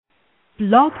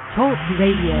Blog Talk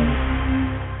Radio.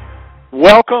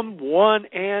 Welcome, one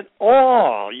and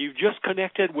all. You've just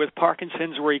connected with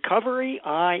Parkinson's Recovery.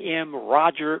 I am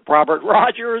Robert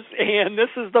Rogers, and this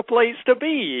is the place to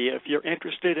be if you're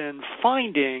interested in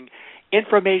finding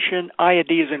information,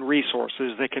 ideas, and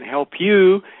resources that can help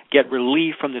you get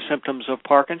relief from the symptoms of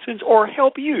Parkinson's, or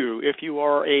help you if you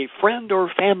are a friend or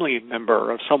family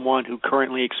member of someone who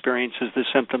currently experiences the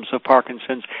symptoms of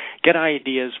Parkinson's. Get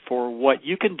ideas for what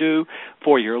you can do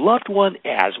for your loved one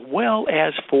as well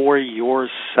as for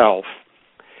yourself.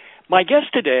 My guest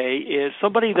today is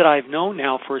somebody that I've known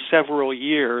now for several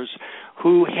years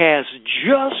who has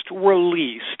just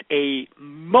released a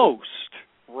most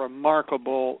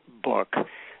remarkable book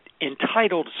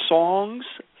entitled Songs,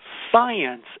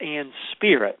 Science, and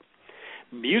Spirit,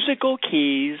 Musical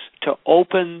Keys to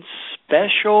Open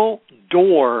Special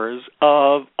Doors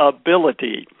of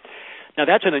Ability. Now,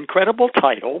 that's an incredible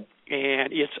title,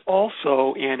 and it's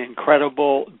also an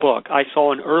incredible book. I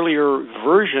saw an earlier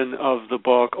version of the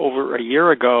book over a year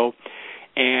ago,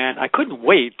 and I couldn't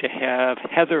wait to have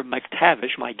Heather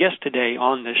McTavish, my guest today,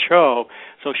 on the show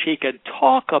so she could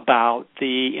talk about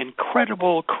the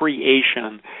incredible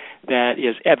creation that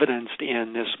is evidenced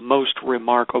in this most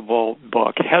remarkable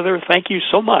book. Heather, thank you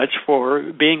so much for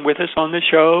being with us on the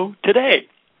show today.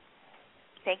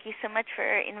 Thank you so much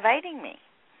for inviting me.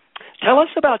 Tell us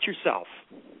about yourself.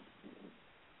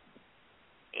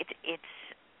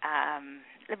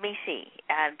 Let me see.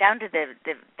 Down to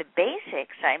the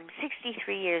basics, I'm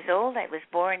 63 years old. I was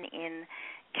born in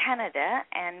Canada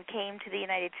and came to the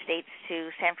United States, to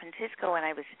San Francisco, when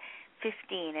I was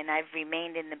 15, and I've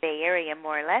remained in the Bay Area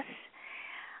more or less.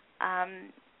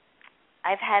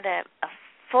 I've had a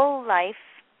full life,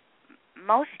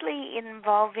 mostly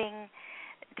involving,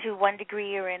 to one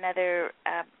degree or another,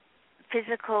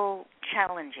 physical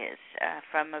challenges,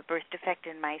 from a birth defect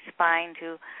in my spine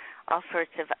to all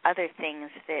sorts of other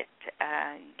things that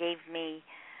gave me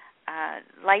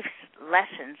life's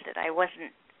lessons that I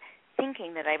wasn't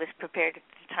thinking that I was prepared at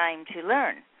the time to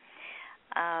learn.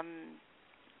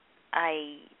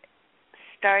 I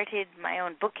started my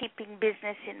own bookkeeping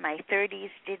business in my 30s,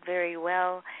 did very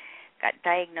well, got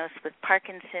diagnosed with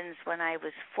Parkinson's when I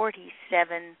was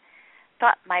 47,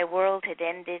 thought my world had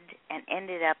ended, and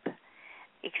ended up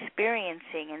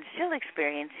experiencing and still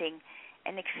experiencing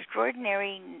an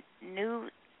extraordinary new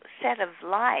set of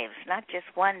lives, not just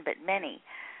one but many,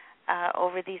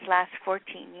 over these last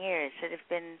 14 years that have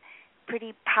been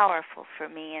pretty powerful for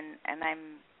me, and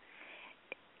I'm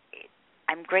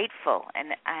grateful.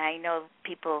 And I know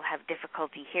people have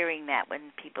difficulty hearing that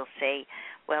when people say,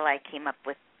 well, I came up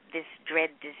with this dread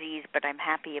disease, but I'm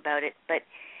happy about it. But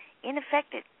in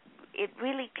effect, it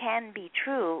really can be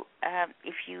true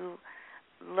if you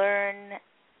learn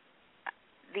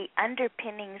the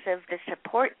underpinnings of the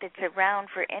support that's around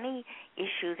for any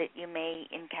issue that you may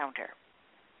encounter.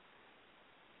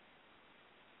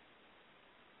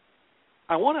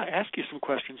 I want to ask you some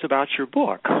questions about your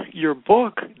book. Your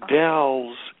book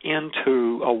delves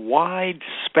into a wide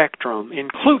spectrum,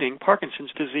 including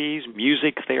Parkinson's disease,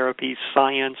 music therapy,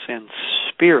 science, and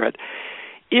spirit.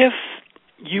 If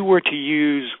you were to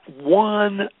use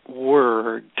one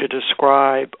word to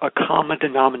describe a common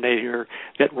denominator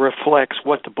that reflects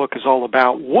what the book is all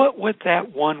about, what would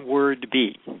that one word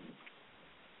be?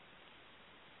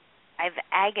 I've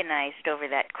agonized over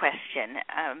that question.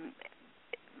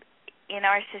 In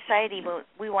our society,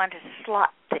 we want to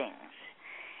slot things,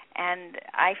 and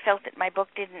I felt that my book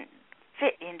didn't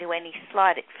fit into any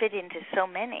slot. It fit into so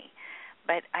many,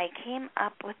 but I came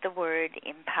up with the word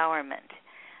empowerment.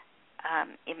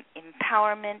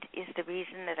 Empowerment is the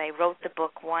reason that I wrote the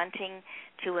book, wanting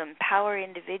to empower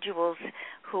individuals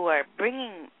who are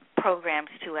bringing programs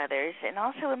to others, and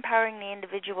also empowering the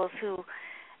individuals who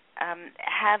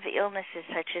have illnesses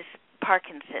such as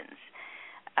Parkinson's.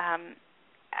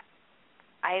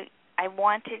 I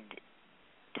wanted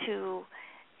to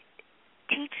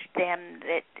teach them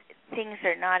that things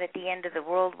are not at the end of the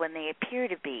world when they appear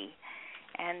to be.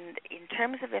 And in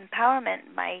terms of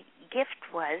empowerment, my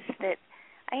gift was that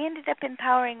I ended up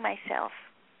empowering myself.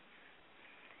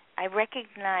 I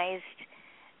recognized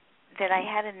that I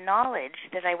had a knowledge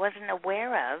that I wasn't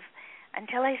aware of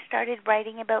until I started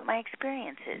writing about my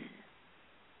experiences.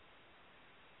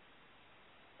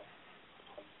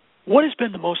 What has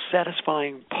been the most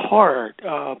satisfying part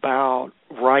about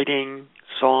writing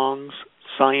Songs,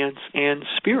 Science, and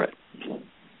Spirit?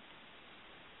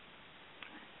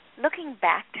 Looking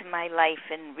back to my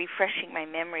life and refreshing my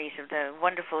memories of the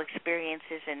wonderful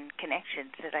experiences and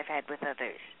connections that I've had with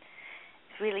others.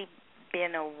 It's really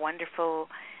been a wonderful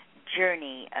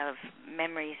journey of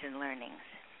memories and learnings.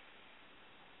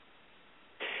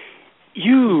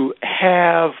 you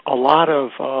have a lot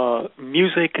of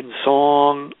music and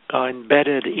song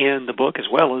embedded in the book, as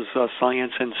well as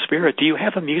science and spirit. Do you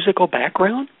have a musical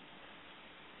background?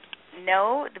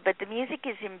 No, but the music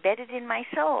is embedded in my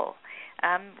soul.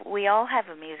 We all have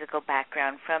a musical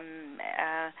background, from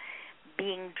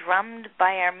being drummed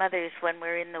by our mothers when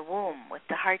we're in the womb with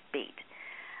the heartbeat.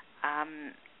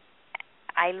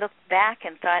 I looked back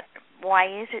and thought, why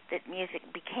is it that music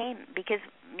became, because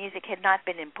music had not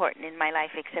been important in my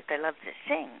life except I loved to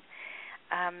sing,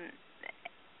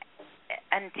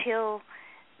 until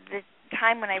the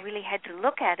time when I really had to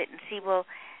look at it and see, well,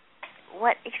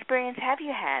 what experience have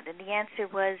you had? And the answer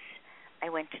was, I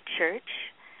went to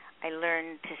church. I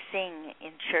learned to sing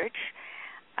in church.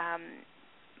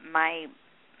 My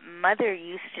mother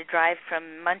used to drive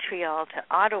from Montreal to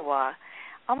Ottawa.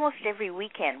 Almost every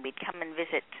weekend we'd come and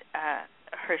visit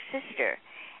her sister.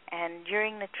 And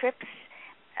during the trips,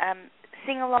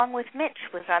 Sing Along with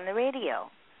Mitch was on the radio.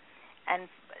 And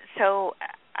so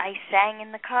I sang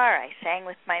in the car. I sang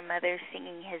with my mother.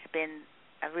 Singing has been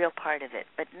a real part of it,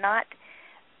 but not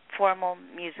formal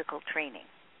musical training.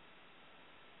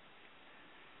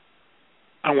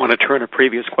 I want to turn a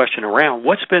previous question around.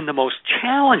 What's been the most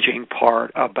challenging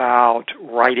part about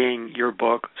writing your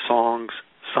book, Songs,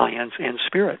 Science, and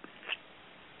Spirit?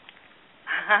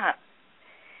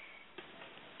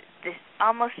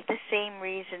 Almost the same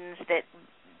reasons that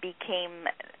became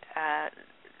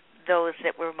those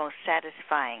that were most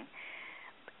satisfying.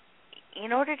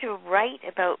 In order to write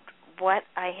about what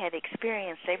I had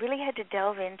experienced, I really had to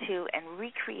delve into and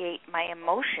recreate my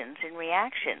emotions and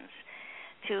reactions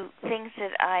to things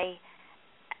that I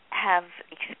have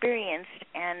experienced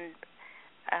and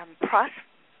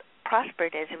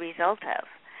prospered as a result of.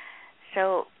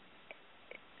 So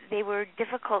they were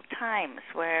difficult times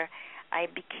where I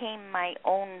became my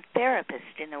own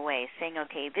therapist in a way, saying,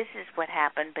 okay, this is what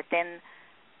happened, but then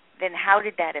how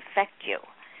did that affect you?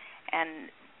 And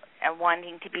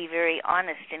wanting to be very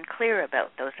honest and clear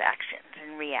about those actions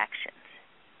and reactions.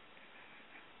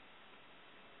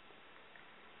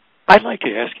 I'd like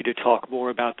to ask you to talk more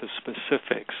about the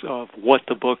specifics of what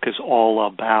the book is all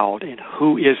about and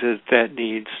who is it that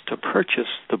needs to purchase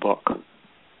the book.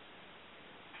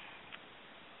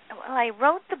 Well, I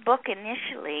wrote the book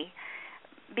initially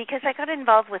because I got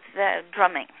involved with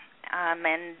drumming,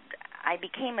 and I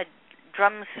became a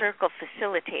drum circle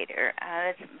facilitator.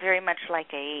 That's very much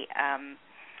like a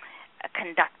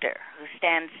conductor who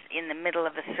stands in the middle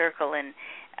of a circle and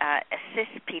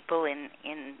assists people in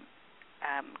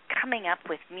coming up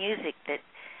with music that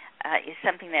is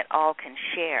something that all can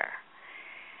share.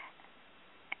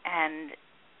 And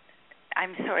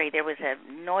I'm sorry, there was a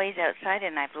noise outside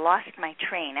and I've lost my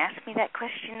train. Ask me that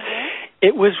question again.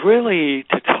 It was really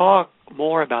to talk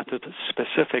more about the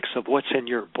specifics of what's in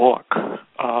your book.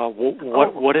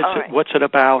 What is it? What's it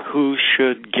about? Who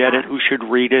should get it? Who should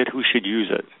read it? Who should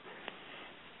use it?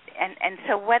 And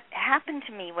so what happened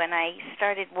to me when I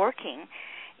started working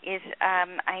is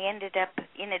I ended up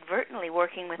inadvertently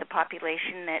working with a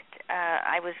population that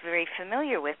I was very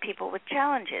familiar with, people with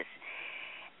challenges.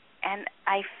 And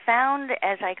I found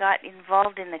as I got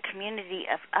involved in the community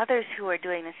of others who are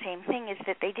doing the same thing is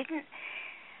that they didn't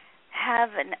have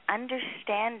an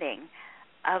understanding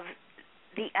of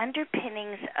the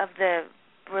underpinnings of the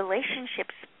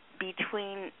relationships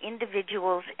between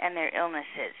individuals and their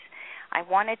illnesses. I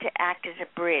wanted to act as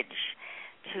a bridge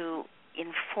to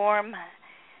inform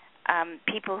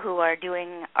people who are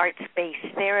doing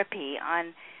arts-based therapy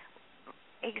on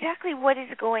exactly what is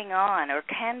going on or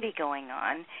can be going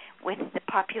on with the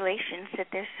populations that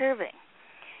they're serving.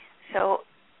 So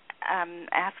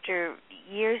after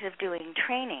years of doing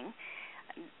training,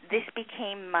 this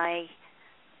became my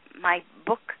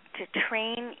book to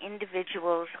train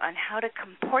individuals on how to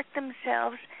comport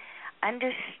themselves,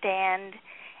 understand,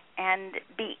 and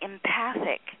be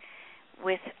empathic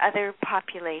with other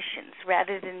populations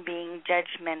rather than being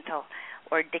judgmental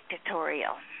or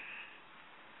dictatorial.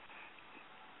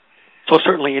 So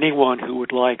certainly anyone who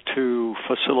would like to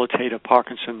facilitate a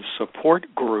Parkinson's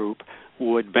support group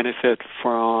would benefit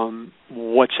from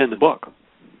what's in the book.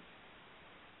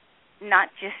 Not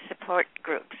just support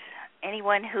groups.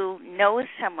 Anyone who knows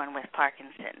someone with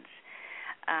Parkinson's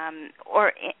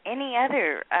or any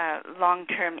other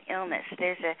long-term illness.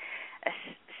 There's a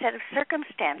set of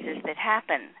circumstances that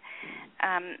happen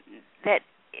that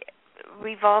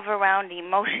revolve around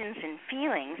emotions and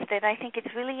feelings that I think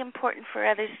it's really important for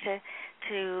others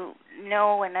to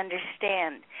know and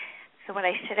understand. So what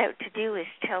I set out to do is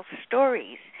tell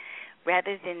stories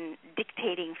rather than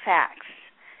dictating facts,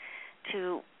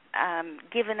 to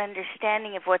give an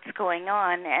understanding of what's going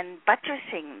on and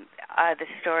buttressing the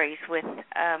stories with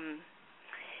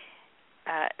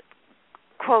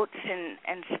quotes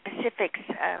and specifics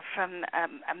from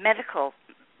a medical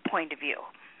point of view.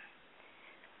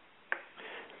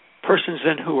 Persons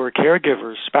then who are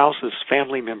caregivers, spouses,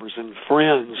 family members, and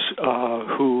friends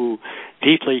who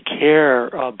deeply care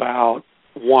about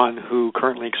one who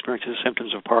currently experiences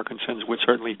symptoms of Parkinson's would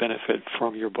certainly benefit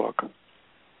from your book.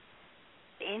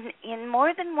 In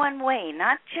more than one way,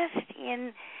 not just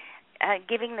in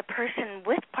giving the person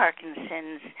with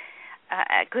Parkinson's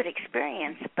a good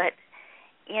experience, but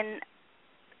in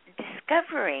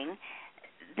discovering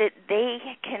that they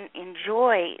can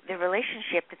enjoy the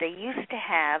relationship that they used to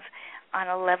have on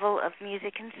a level of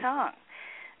music and song.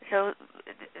 So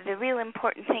the real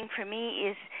important thing for me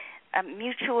is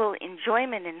mutual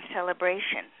enjoyment and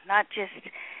celebration, not just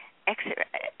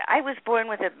I was born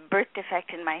with a birth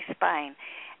defect in my spine,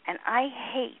 and I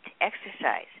hate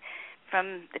exercise.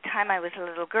 From the time I was a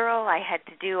little girl, I had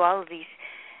to do all of these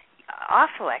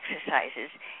awful exercises,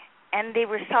 and they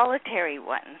were solitary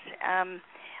ones.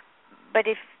 But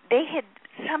if they had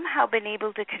somehow been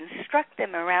able to construct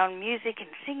them around music and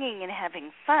singing and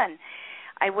having fun,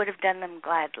 I would have done them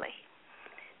gladly.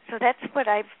 So that's what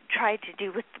I've tried to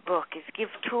do with the book, is give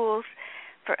tools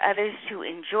for others to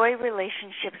enjoy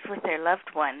relationships with their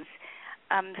loved ones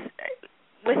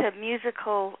with a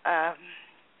musical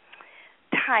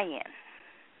tie-in.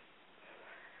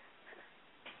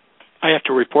 I have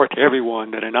to report to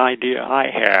everyone that an idea I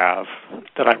have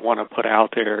that I want to put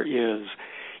out there is,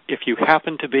 if you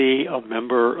happen to be a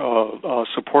member of a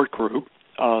support group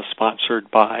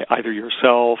sponsored by either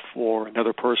yourself or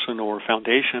another person or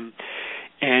foundation,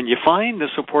 and you find the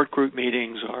support group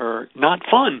meetings are not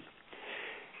fun,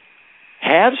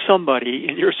 have somebody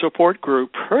in your support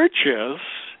group purchase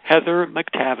Heather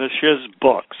McTavish's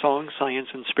book, Song, Science,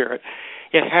 and Spirit.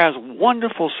 It has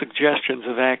wonderful suggestions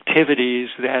of activities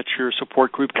that your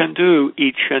support group can do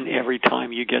each and every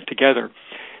time you get together.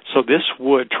 So this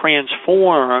would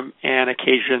transform an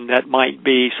occasion that might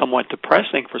be somewhat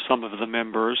depressing for some of the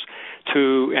members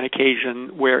to an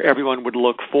occasion where everyone would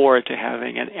look forward to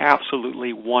having an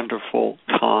absolutely wonderful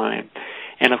time.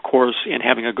 And, of course, in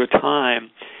having a good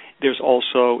time, there's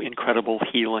also incredible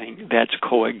healing that's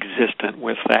coexistent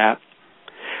with that.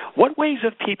 What ways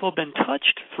have people been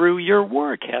touched through your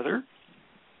work, Heather?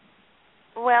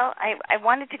 Well, I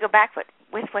wanted to go back with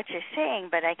what you're saying,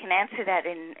 but I can answer that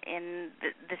in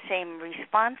the same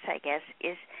response, I guess,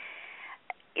 is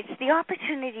it's the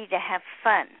opportunity to have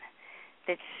fun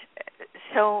that's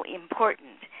so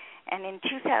important. And in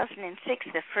 2006,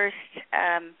 the first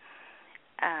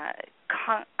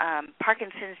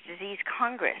Parkinson's Disease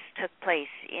Congress took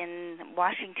place in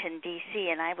Washington, D.C.,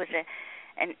 and I was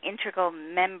an integral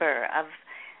member of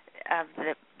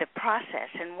the process.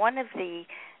 And one of the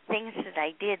things that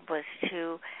I did was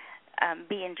to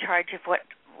be in charge of what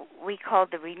we called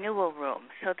the renewal room.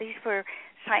 So these were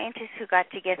scientists who got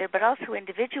together, but also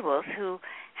individuals who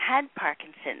had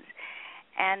Parkinson's.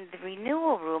 And the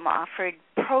renewal room offered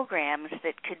programs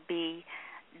that could be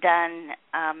done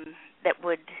that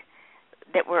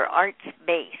were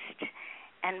arts-based.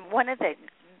 And one of the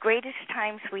greatest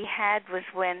times we had was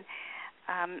when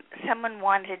someone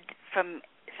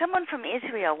from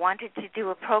Israel wanted to do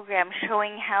a program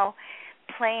showing how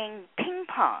playing ping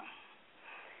pong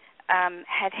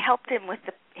had helped him with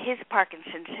his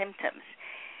Parkinson's symptoms.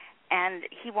 And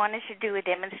he wanted to do a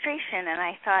demonstration, and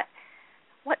I thought,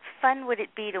 what fun would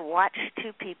it be to watch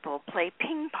two people play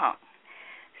ping pong?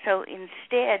 So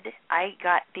instead, I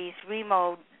got these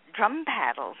Remo drum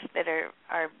paddles that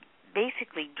are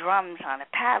basically drums on a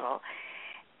paddle,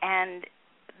 and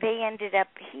he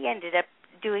ended up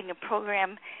doing a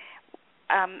program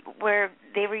where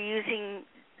they were using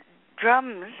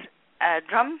drum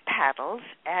paddles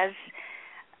as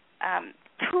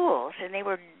tools, and they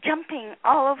were jumping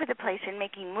all over the place and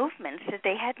making movements that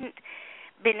they hadn't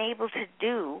been able to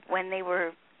do when they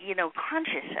were,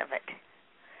 conscious of it.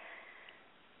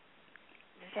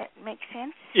 Does that make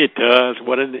sense? It does.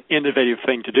 What an innovative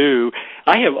thing to do.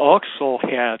 I have also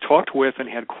talked with and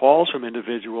had calls from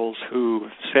individuals who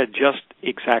said just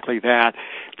exactly that.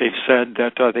 They've said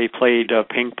that they played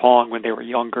ping pong when they were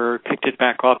younger, picked it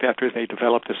back up after they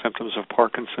developed the symptoms of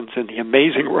Parkinson's, and the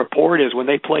amazing report is when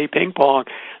they play ping pong,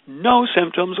 no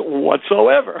symptoms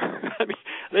whatsoever. I mean,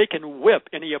 they can whip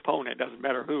any opponent, doesn't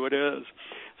matter who it is.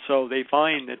 So they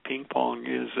find that ping pong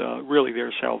is really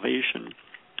their salvation.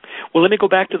 Well, let me go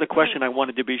back to the question I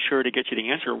wanted to be sure to get you to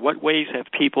answer. What ways have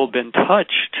people been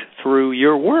touched through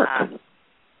your work?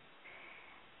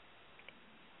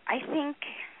 I think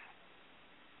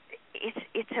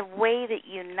it's a way that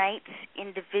unites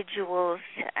individuals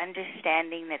to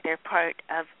understanding that they're part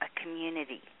of a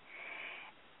community.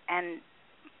 And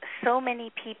so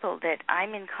many people that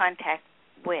I'm in contact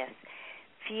with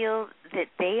feel that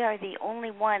they are the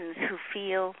only ones who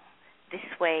feel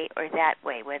this way or that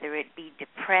way, whether it be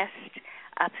depressed,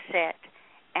 upset,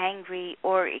 angry,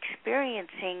 or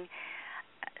experiencing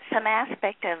some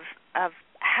aspect of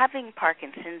having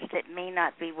Parkinson's that may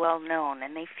not be well known,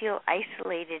 and they feel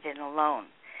isolated and alone.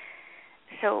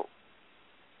 So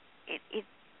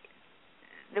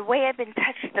the way I've been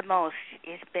touched the most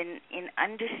has been in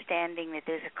understanding that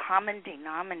there's a common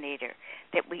denominator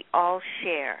that we all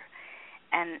share,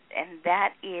 and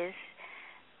that is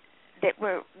that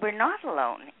we're not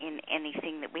alone in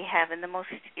anything that we have. And the most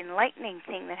enlightening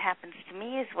thing that happens to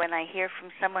me is when I hear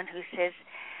from someone who says,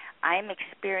 I'm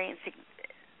experiencing...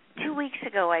 2 weeks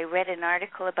ago I read an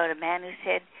article about a man who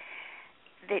said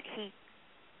that he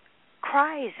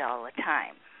cries all the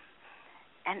time.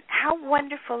 And how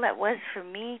wonderful that was for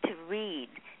me to read,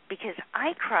 because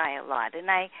I cry a lot and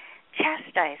I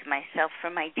chastise myself for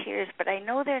my tears, but I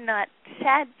know they're not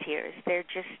sad tears. They're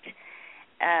just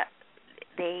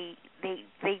they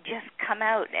just come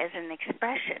out as an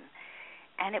expression.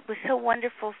 And it was so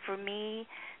wonderful for me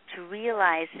to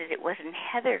realize that it wasn't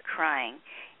Heather crying.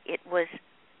 It was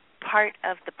part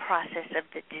of the process of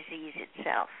the disease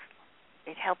itself.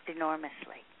 It helped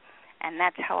enormously. And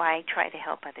that's how I try to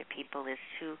help other people, is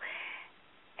to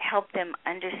help them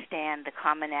understand the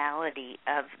commonality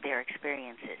of their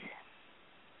experiences.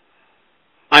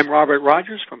 I'm Robert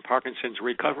Rogers from Parkinson's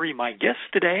Recovery. My guest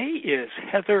today is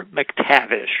Heather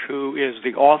MacTavish, who is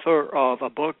the author of a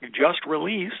book just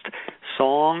released,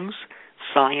 Songs,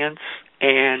 Science,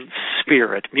 and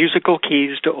Spirit, Musical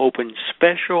Keys to Open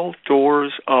Special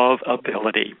Doors of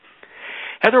Ability.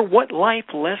 Heather, what life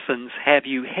lessons have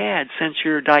you had since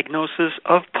your diagnosis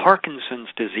of Parkinson's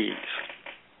disease?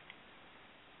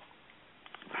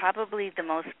 Probably the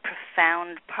most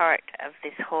profound part of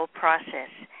this whole process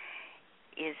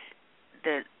is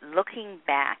the looking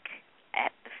back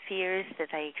at the fears that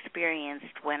I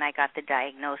experienced when I got the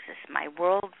diagnosis. My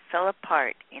world fell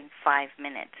apart in 5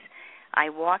 minutes. I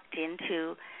walked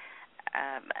into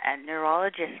a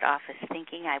neurologist's office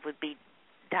thinking I would be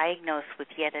diagnosed with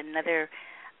yet another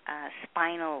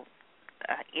spinal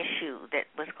issue that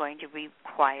was going to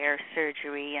require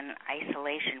surgery and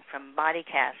isolation from body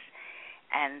casts,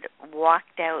 and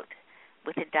walked out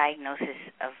with a diagnosis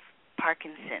of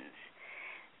Parkinson's.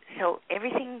 So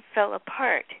everything fell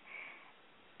apart,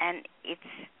 and it's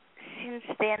since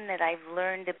then that I've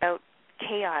learned about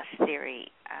chaos theory,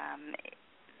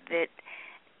 that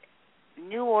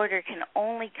new order can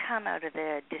only come out of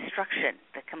the destruction,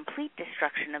 the complete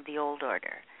destruction of the old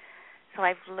order. So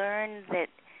I've learned that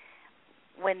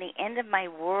when the end of my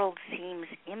world seems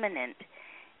imminent,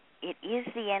 it is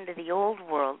the end of the old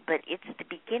world, but it's the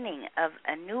beginning of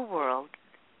a new world.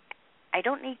 I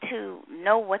don't need to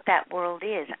know what that world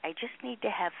is. I just need to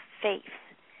have faith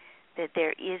that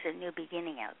there is a new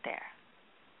beginning out there.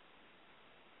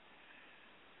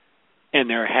 And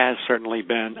there has certainly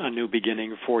been a new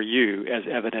beginning for you, as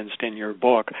evidenced in your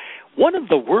book. One of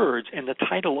the words in the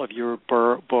title of your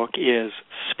book is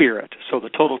spirit. So the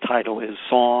total title is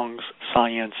Songs,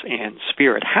 Science, and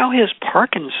Spirit. How has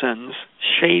Parkinson's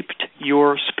shaped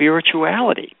your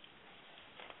spirituality?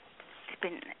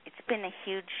 It's been a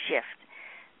huge shift.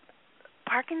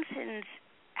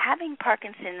 Having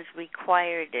Parkinson's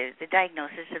required, the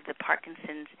diagnosis of the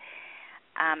Parkinson's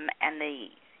and the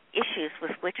issues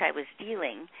with which I was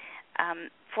dealing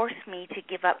forced me to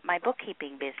give up my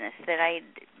bookkeeping business that I'd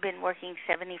been working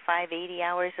 75, 80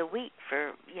 hours a week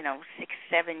for,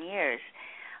 6-7 years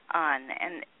on.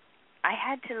 And I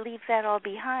had to leave that all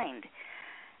behind.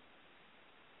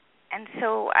 And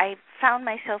so I found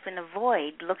myself in a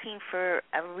void looking for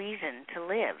a reason to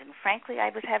live. And frankly, I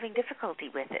was having difficulty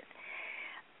with it.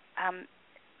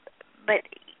 But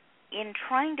in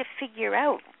trying to figure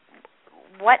out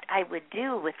what I would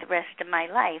do with the rest of my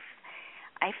life,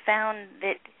 I found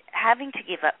that having to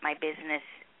give up my business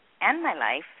and my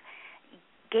life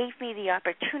gave me the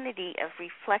opportunity of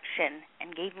reflection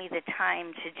and gave me the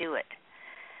time to do it.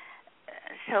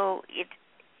 So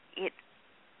it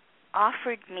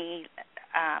offered me,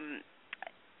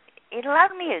 it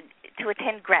allowed me to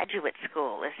attend graduate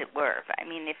school, as it were. I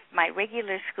mean, if my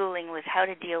regular schooling was how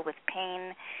to deal with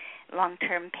pain,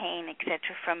 long-term pain, etc.,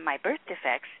 from my birth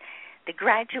defects, the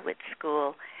graduate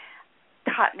school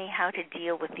taught me how to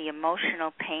deal with the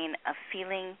emotional pain of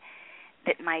feeling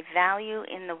that my value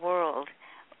in the world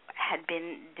had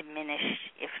been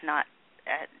diminished, if not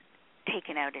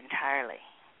taken out entirely.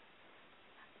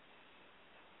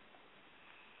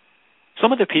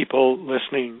 Some of the people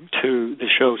listening to the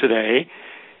show today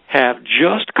have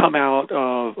just come out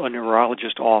of a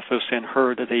neurologist's office and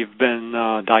heard that they've been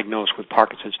diagnosed with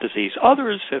Parkinson's disease.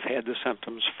 Others have had the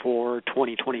symptoms for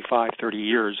 20, 25, 30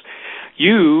 years.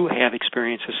 You have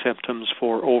experienced the symptoms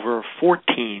for over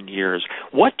 14 years.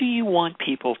 What do you want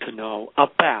people to know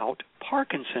about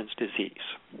Parkinson's disease?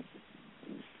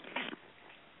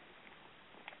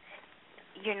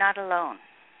 You're not alone.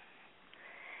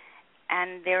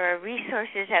 And there are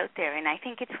resources out there, and I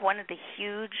think it's one of the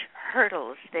huge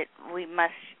hurdles that we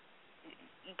must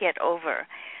get over.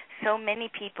 So many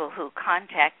people who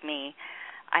contact me,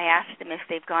 I ask them if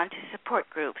they've gone to support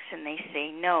groups, and they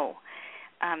say no.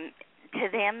 To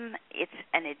them, it's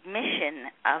an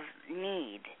admission of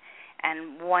need,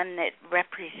 and one that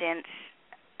represents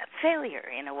failure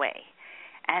in a way.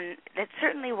 And that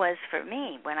certainly was for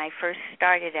me. When I first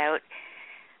started out,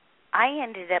 I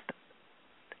ended up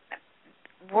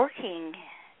working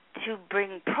to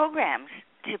bring programs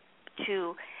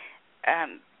to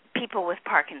people with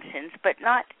Parkinson's, but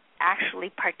not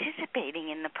actually participating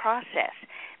in the process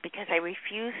because I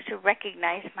refused to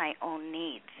recognize my own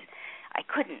needs. I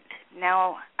couldn't.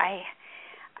 Now I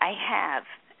have,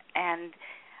 and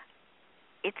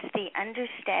it's the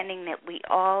understanding that we're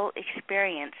all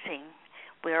experiencing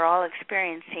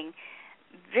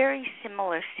very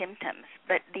similar symptoms,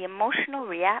 but the emotional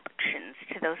reactions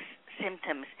to those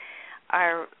symptoms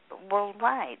are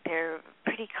worldwide. They're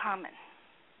pretty common.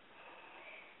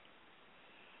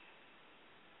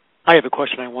 I have a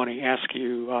question I want to ask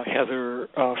you, Heather,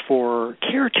 for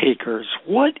caretakers.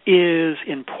 What is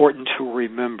important to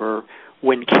remember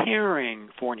when caring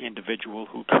for an individual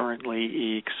who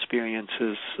currently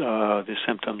experiences the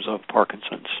symptoms of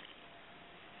Parkinson's?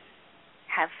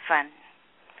 Have fun.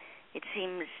 It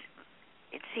seems,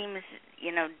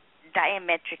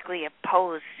 diametrically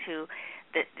opposed to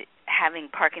the having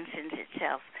Parkinson's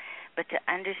itself, but to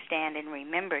understand and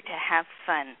remember to have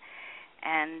fun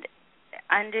and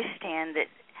understand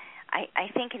that I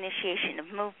think initiation of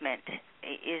movement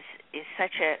is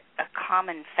such a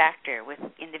common factor with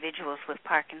individuals with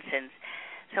Parkinson's.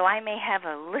 So I may have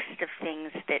a list of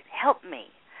things that help me,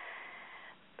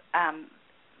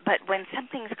 but when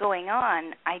something's going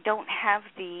on, I don't have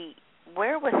the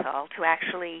wherewithal to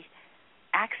actually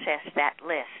access that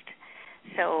list.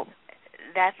 So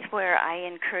that's where I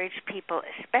encourage people,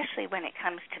 especially when it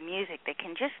comes to music, that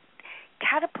can just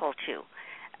catapult you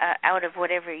out of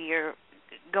whatever you're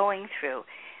going through,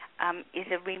 is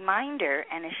a reminder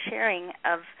and a sharing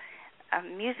of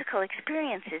musical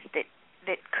experiences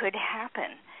that could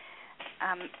happen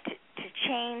to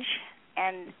change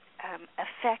and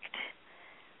affect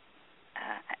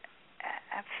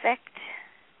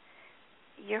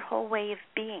your whole way of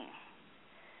being.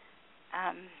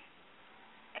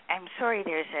 I'm sorry,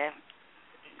 there's a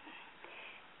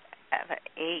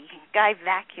guy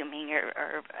vacuuming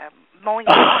or mowing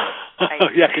the lawn.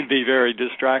 That can be very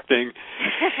distracting.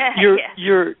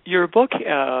 Your book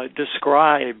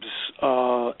describes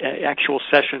actual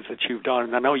sessions that you've done,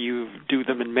 and I know you do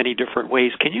them in many different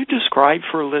ways. Can you describe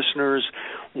for listeners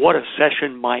what a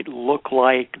session might look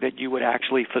like that you would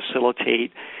actually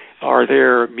facilitate? Are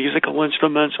there musical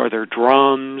instruments? Are there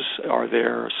drums? Are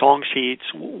there song sheets?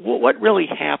 What really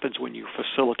happens when you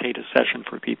facilitate a session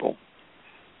for people?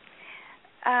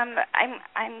 I'm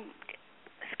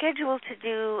scheduled to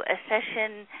do a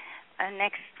session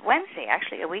next Wednesday,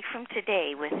 actually a week from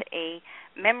today, with a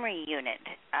memory unit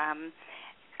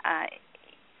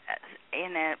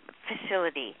in a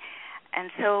facility.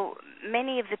 And so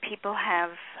many of the people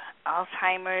have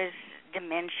Alzheimer's,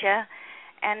 dementia,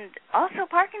 and also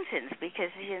Parkinson's,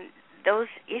 because those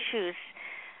issues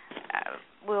are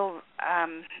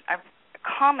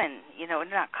common,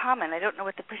 not common. I don't know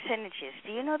what the percentage is.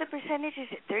 Do you know the percentage? Is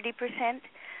it 30%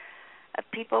 of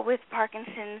people with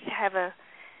Parkinson's have an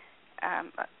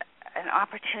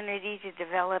opportunity to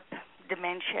develop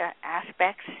dementia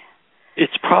aspects?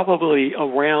 It's probably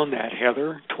around that,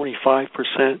 Heather,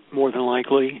 25% more than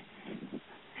likely.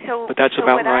 But that's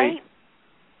about right.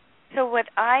 So what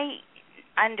I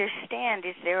understand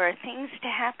is there are things to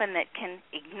happen that can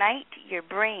ignite your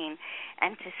brain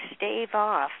and to stave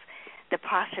off the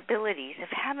possibilities of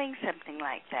having something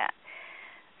like that.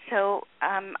 So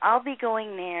I'll be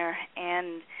going there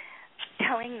and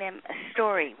telling them a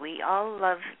story. We all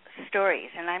love stories,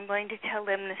 and I'm going to tell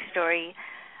them the story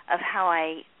of how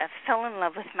I fell in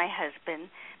love with my husband,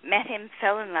 met him,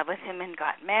 fell in love with him, and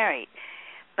got married.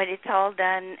 But it's all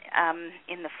done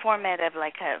in the format of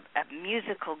like a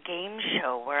musical game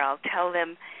show where I'll tell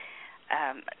them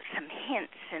some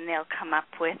hints, and they'll come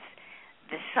up with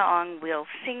the song. We'll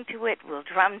sing to it, we'll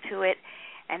drum to it,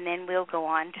 and then we'll go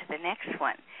on to the next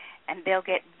one. And they'll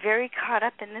get very caught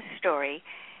up in the story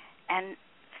and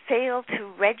fail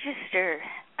to register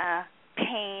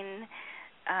pain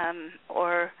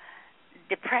or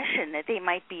depression that they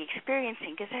might be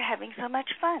experiencing because they're having so much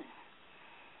fun.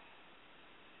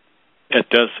 It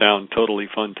does sound totally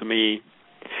fun to me.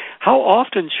 How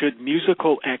often should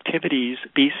musical activities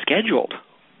be scheduled?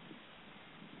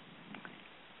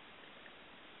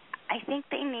 I think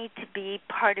they need to be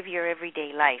part of your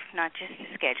everyday life, not just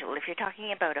a schedule. If you're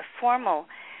talking about a formal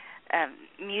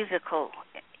musical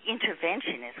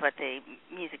intervention is what the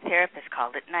music therapist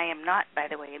called it, and I am not, by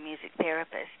the way, a music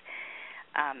therapist.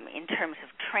 In terms of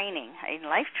training, in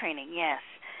life training, yes.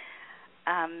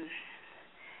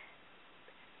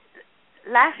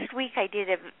 Last week I did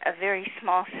a very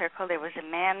small circle. There was a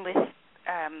man with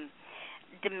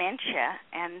dementia,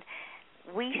 and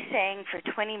we sang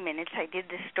for 20 minutes. I did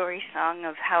the story song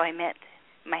of how I met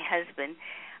my husband.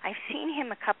 I've seen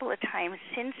him a couple of times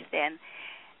since then,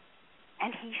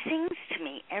 and he sings to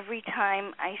me every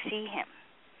time I see him.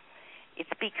 It's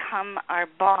become our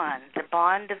bond, the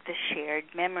bond of the shared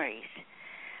memories.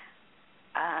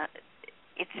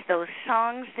 It's those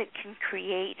songs that can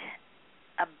create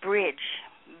a bridge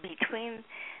between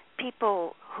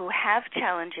people who have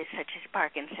challenges such as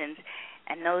Parkinson's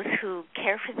and those who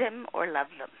care for them or love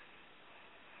them.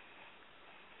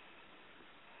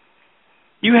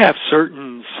 You have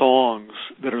certain songs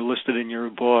that are listed in your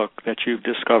book that you've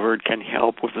discovered can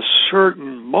help with a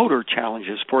certain motor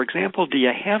challenges. For example, do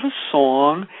you have a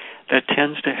song that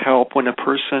tends to help when a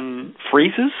person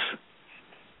freezes?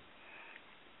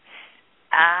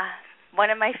 One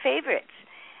of my favorites.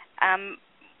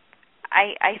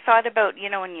 I thought about,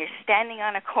 when you're standing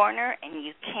on a corner and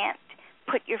you can't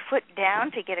put your foot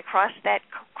down to get across that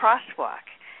crosswalk.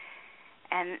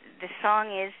 And the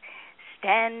song is,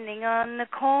 standing on the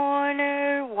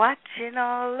corner, watching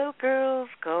all the girls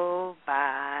go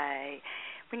by.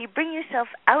 When you bring yourself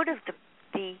out of the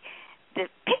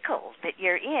pickle that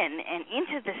you're in and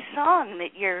into the song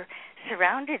that you're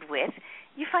surrounded with,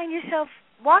 you find yourself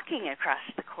walking across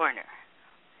the corner.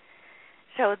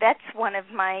 So that's one of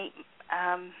my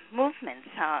movement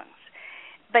songs.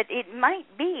 But it might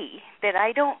be that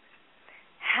I don't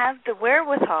have the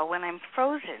wherewithal when I'm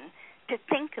frozen to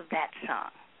think of that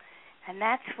song. And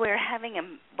that's where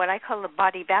having what I call a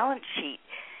body balance sheet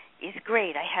is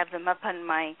great. I have them up on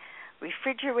my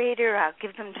refrigerator. I'll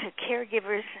give them to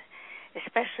caregivers,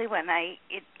 especially when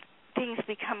things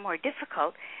become more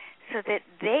difficult, so that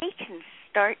they can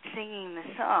start singing the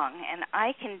song and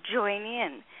I can join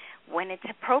in when it's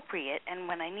appropriate and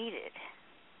when I need it.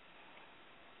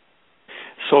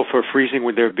 So for freezing,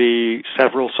 would there be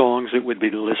several songs that would be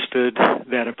listed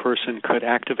that a person could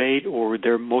activate, or would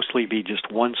there mostly be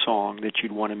just one song that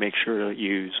you'd want to make sure to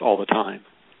use all the time?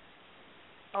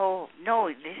 Oh, no,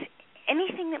 there's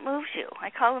anything that moves you. I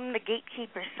call them the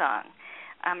gatekeeper song.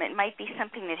 It might be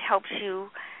something that helps you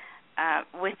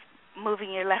with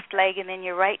moving your left leg and then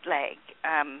your right leg.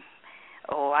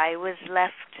 I was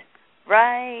left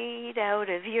right out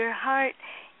of your heart.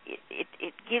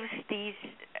 It gives these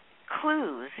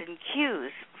clues and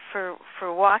cues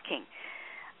for walking.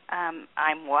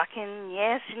 I'm walking,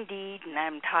 yes, indeed, and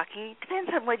I'm talking. It depends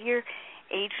on what your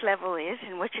age level is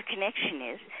and what your connection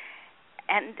is.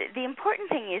 And the important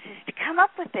thing is to come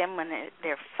up with them when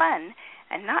they're fun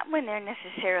and not when they're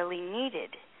necessarily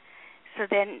needed. So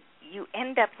then you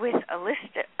end up with a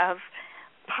list of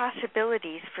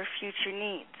possibilities for future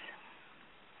needs.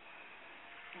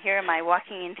 Here am I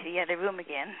walking into the other room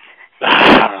again,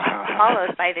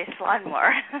 followed by this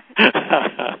lawnmower.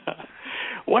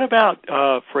 What about,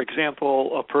 for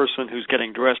example, a person who's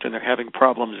getting dressed and they're having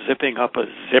problems zipping up a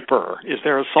zipper? Is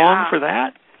there a song for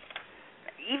that?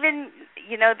 Even,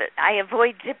 that I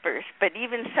avoid zippers, but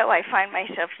even so, I find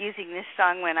myself using this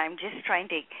song when I'm just trying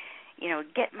to,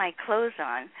 get my clothes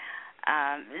on.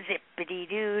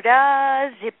 Zippity-doo-dah,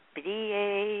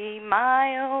 zippity-ay,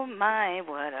 my, oh my,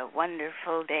 what a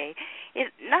wonderful day.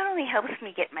 It not only helps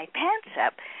me get my pants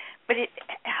up, but it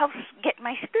helps get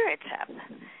my spirits up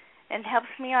and helps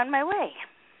me on my way.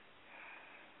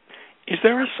 Is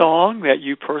there a song that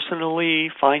you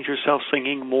personally find yourself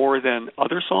singing more than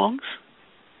other songs?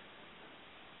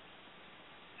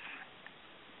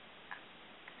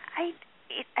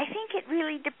 I think it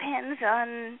really depends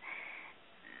on...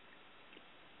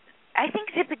 I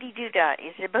think Zippity-Doo-Dah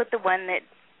is about the one that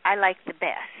I like the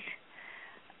best.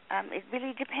 It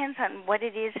really depends on what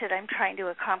it is that I'm trying to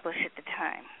accomplish at the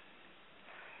time.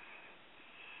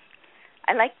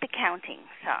 I like the counting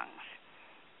songs.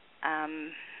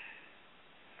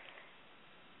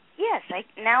 Yes,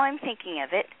 now I'm thinking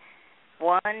of it.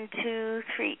 1, 2,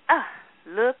 3.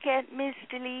 Look at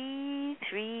Mr. Lee.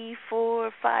 3,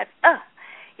 4, 5.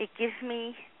 It gives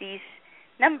me these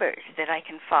numbers that I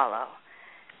can follow.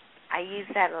 I use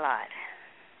that a lot.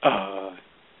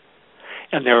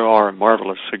 And there are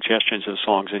marvelous suggestions of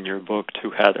songs in your book,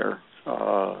 too, Heather.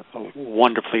 A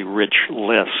wonderfully rich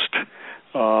list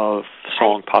of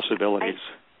song possibilities.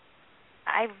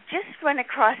 I've just run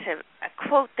across a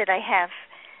quote that I have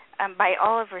by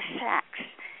Oliver Sacks,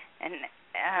 and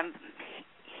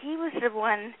he was the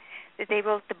one that they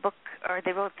wrote the book, or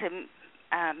they wrote the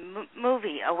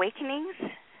movie Awakenings.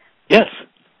 Yes.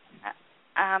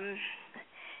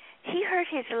 He hurt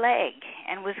his leg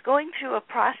and was going through a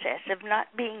process of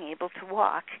not being able to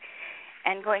walk,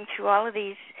 and going through all of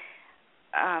these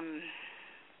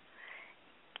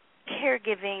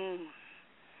caregiving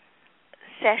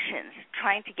sessions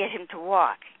trying to get him to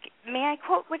walk. May I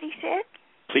quote what he said?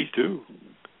 Please do.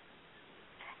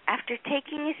 After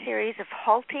taking a series of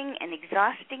halting and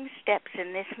exhausting steps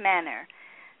in this manner,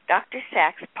 Dr.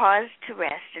 Sacks paused to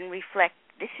rest and reflect,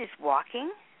 this is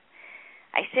walking?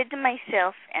 I said to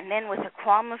myself, and then with a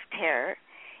qualm of terror,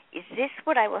 is this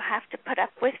what I will have to put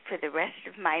up with for the rest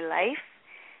of my life?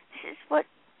 This is what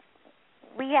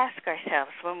we ask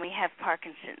ourselves when we have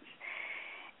Parkinson's.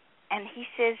 And he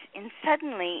says, and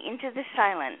suddenly into the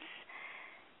silence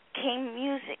came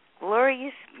music,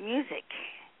 glorious music.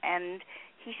 And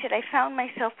he said, I found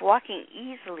myself walking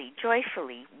easily,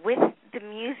 joyfully with the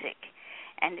music.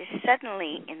 And as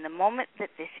suddenly, in the moment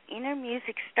that this inner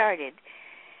music started,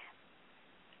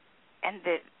 and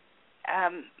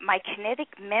my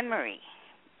kinetic memory,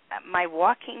 my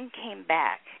walking came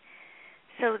back.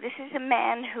 So this is a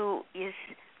man who is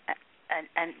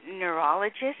a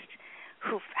neurologist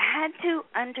who had to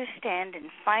understand and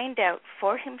find out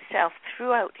for himself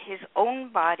throughout his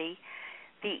own body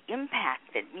the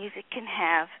impact that music can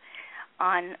have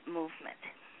on movement.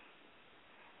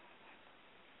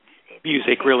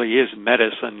 Music really is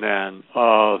medicine, then,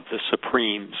 of the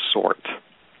supreme sort.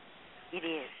 It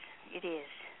is. It is.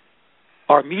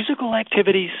 Are musical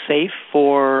activities safe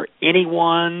for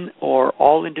anyone or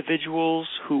all individuals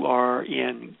who are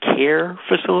in care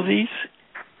facilities?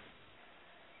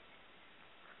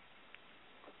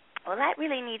 Well, that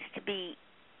really needs to be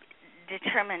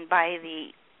determined by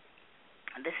the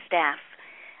staff,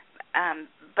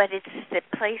 but it's the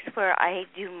place where I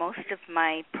do most of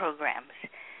my programs.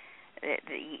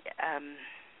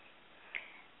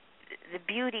 The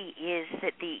beauty is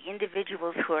that the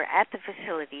individuals who are at the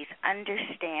facilities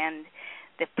understand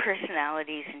the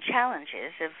personalities and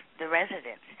challenges of the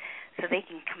residents, so they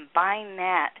can combine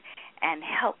that and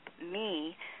help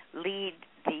me lead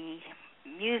the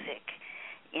music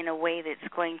in a way that's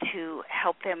going to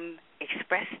help them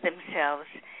express themselves,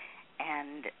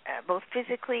 and both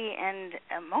physically and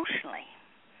emotionally.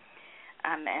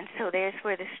 And so there's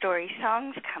where the story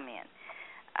songs come in.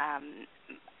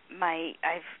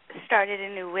 I've started a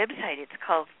new website. It's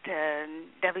called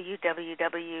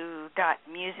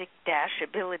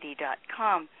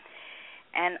www.music-ability.com,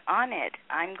 and on it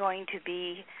I'm going to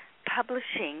be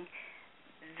publishing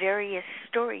various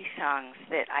story songs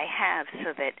that I have,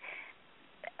 so that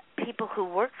people who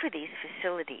work for these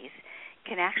facilities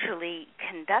can actually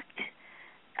conduct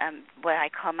what I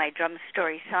call my drum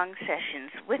story song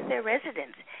sessions with their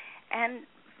residents. And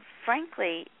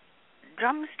frankly,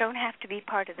 drums don't have to be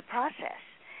part of the process.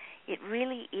 It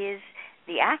really is,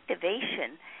 the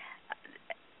activation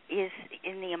is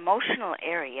in the emotional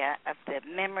area of the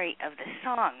memory of the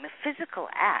song. The physical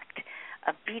act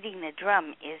of beating the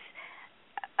drum is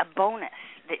a bonus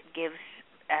that gives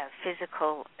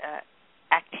physical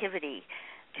activity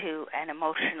to an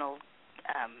emotional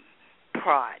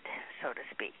prod, so to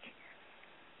speak.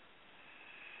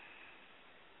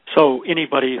 So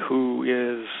anybody who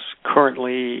is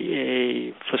currently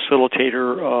a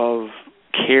facilitator of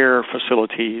care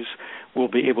facilities will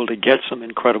be able to get some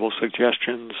incredible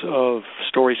suggestions of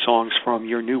story songs from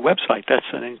your new website.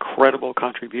 That's an incredible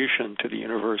contribution to the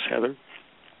universe, Heather.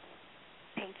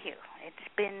 Thank you.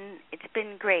 It's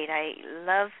been great. I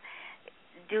love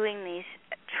doing these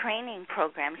training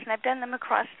programs, and I've done them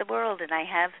across the world. And I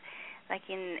have, like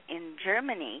in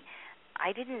Germany,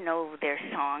 I didn't know their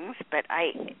songs, but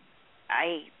I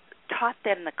taught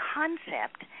them the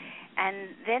concept,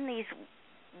 and then these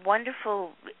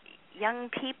wonderful young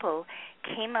people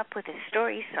came up with a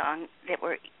story song that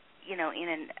were, in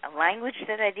a language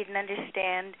that I didn't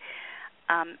understand.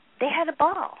 They had a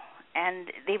ball,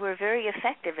 and they were very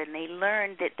effective, and they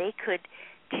learned that they could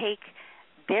take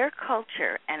their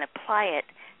culture and apply it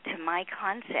to my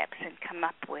concepts and come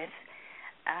up with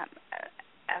a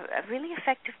really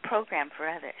effective program for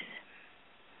others.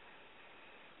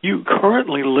 You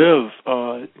currently live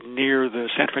near the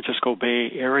San Francisco Bay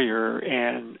Area,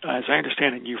 and as I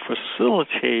understand it, you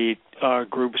facilitate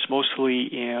groups mostly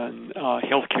in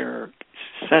healthcare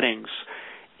settings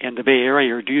in the Bay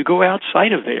Area. Do you go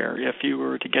outside of there if you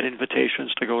were to get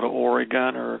invitations to go to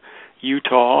Oregon or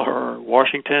Utah or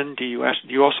Washington? Do you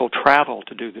also travel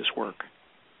to do this work?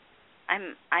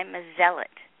 I'm a zealot.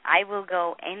 I will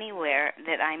go anywhere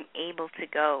that I'm able to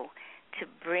go to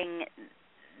bring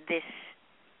this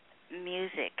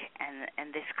music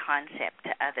and this concept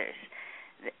to others.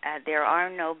 There are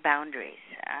no boundaries.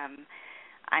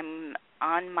 I'm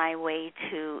on my way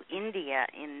to India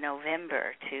in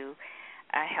November to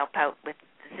help out with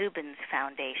Zubin's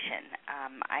foundation.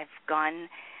 I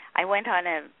went on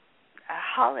a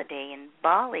holiday in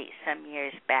Bali some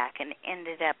years back and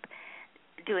ended up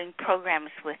doing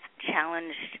programs with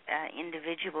challenged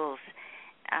individuals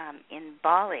in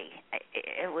Bali.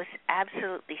 It was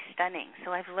absolutely stunning.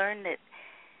 So I've learned that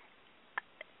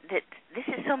this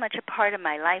is so much a part of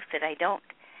my life that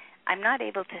I'm not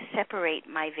able to separate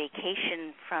my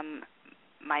vacation from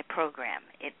my program.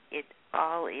 It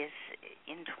all is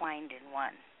entwined in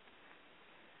one.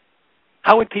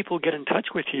 How would people get in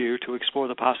touch with you to explore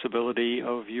the possibility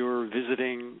of your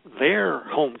visiting their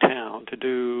hometown to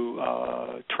do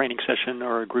a training session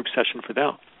or a group session for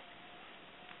them?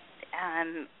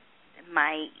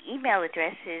 My email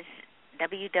address is I'll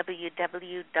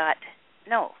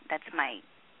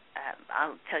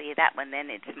tell you that one then.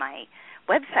 It's my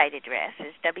website address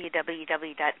is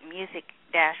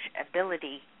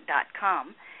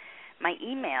www.music-ability.com. My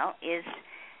email it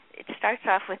starts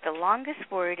off with the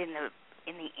longest word in the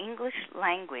English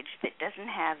language that doesn't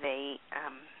have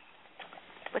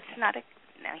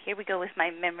now here we go with my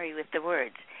memory with the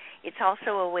words. It's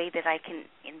also a way that I can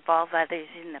involve others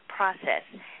in the process,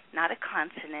 not a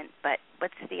consonant, but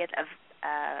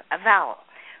a vowel.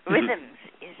 Mm-hmm. Rhythms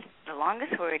is the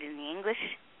longest word in the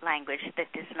English language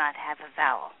that does not have a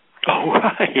vowel. Oh,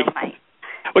 right.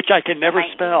 So which I can never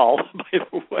spell, by the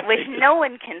way. Which no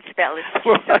one can spell. It's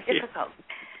just so difficult.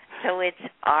 So it's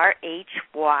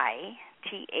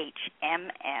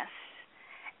RHYTHMS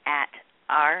at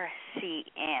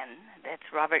RCN,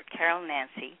 that's Robert Carroll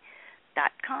Nancy,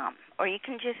 .com. Or you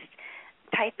can just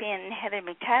type in Heather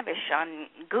MacTavish on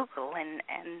Google and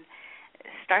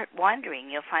start wandering.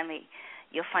 You'll find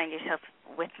yourself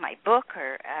with my book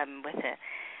or with a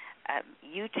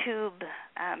YouTube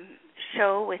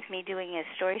show with me doing a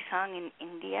story song in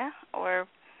India, or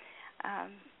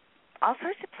all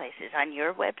sorts of places on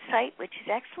your website, which is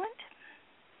excellent.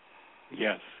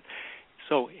 Yes.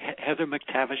 So Heather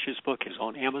MacTavish's book is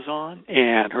on Amazon,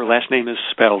 and her last name is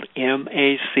spelled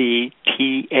MacTavish.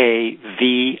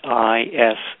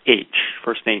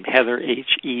 First name Heather,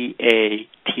 Heather,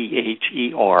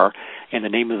 and the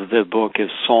name of the book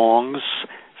is Songs,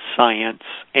 Science,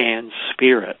 and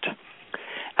Spirit.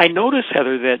 I notice,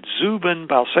 Heather, that Zubin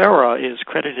Balsara is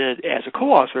credited as a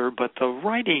co-author, but the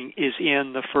writing is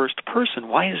in the first person.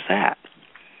 Why is that?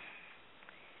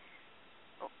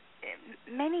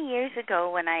 Many years ago,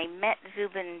 when I met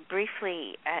Zubin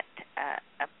briefly at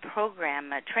a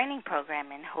training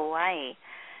program in Hawaii,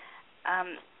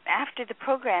 after the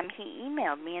program, he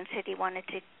emailed me and said he wanted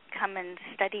to come and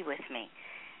study with me.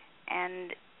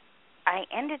 And I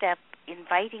ended up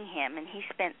inviting him, and he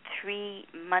spent 3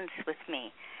 months with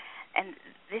me. And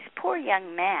this poor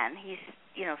young man, he's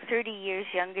 30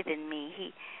 years younger than me.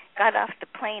 He got off the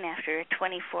plane after a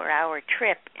 24-hour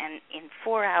trip, and in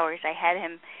 4 hours I had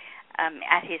him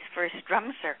at his first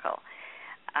drum circle.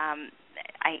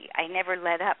 I never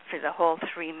let up for the whole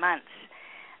 3 months.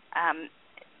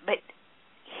 But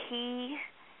he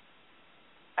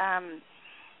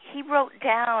wrote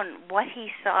down what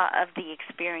he saw of the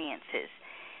experiences,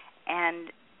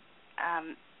 and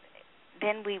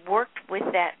then we worked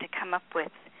with that to come up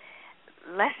with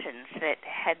lessons that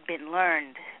had been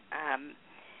learned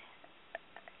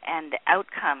and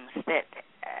outcomes that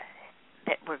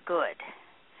were good.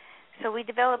 So we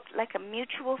developed like a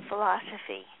mutual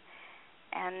philosophy.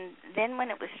 And then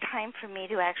when it was time for me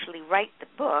to actually write the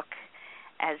book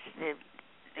as the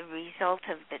result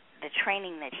of the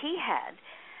training that he had,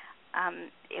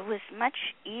 it was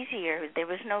much easier. There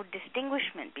was no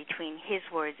distinguishment between his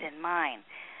words and mine.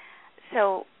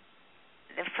 So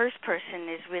the first person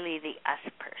is really the us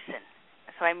person.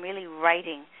 So I'm really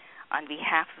writing on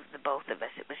behalf of the both of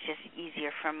us. It was just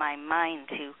easier for my mind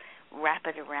to wrap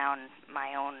it around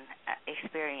my own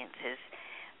experiences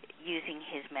using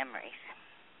his memories.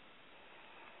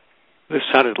 This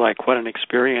sounded like quite an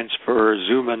experience for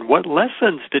Zubin. What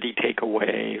lessons did he take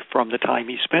away from the time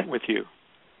he spent with you?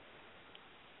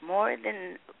 More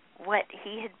than what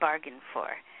he had bargained for.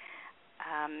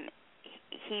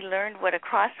 He learned what a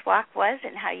crosswalk was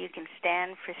and how you can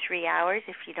stand for 3 hours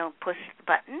if you don't push the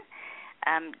button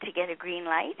to get a green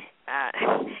light.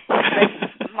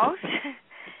 But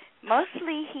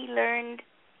mostly he learned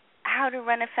how to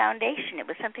run a foundation. It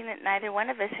was something that neither one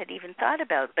of us had even thought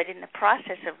about. But in the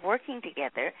process of working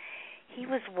together, he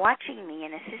was watching me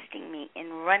and assisting me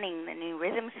in running the New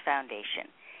Rhythms Foundation.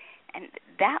 And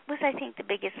that was, I think, the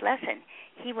biggest lesson.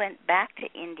 He went back to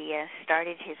India,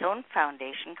 started his own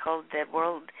foundation called the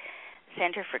World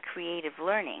Center for Creative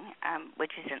Learning,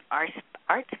 which is an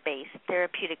arts-based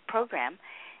therapeutic program.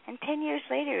 And 10 years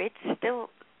later, it's still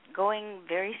going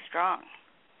very strong.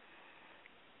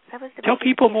 That was the Tell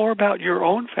people gift. more about your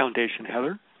own foundation,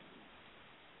 Heather.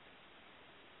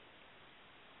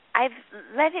 I've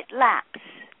let it lapse.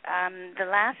 The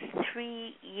last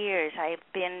 3 years, I've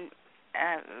been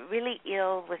really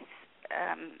ill with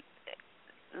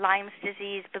Lyme's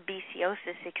disease,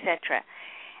 babesiosis, etc.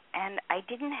 And I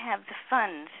didn't have the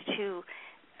funds to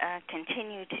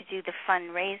continue to do the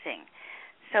fundraising.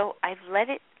 So I've let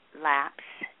it lapse,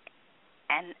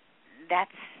 and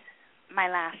that's my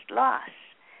last loss.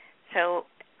 So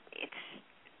it's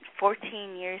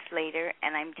 14 years later,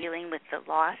 and I'm dealing with the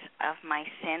loss of my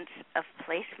sense of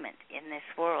placement in this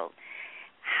world.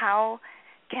 How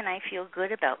can I feel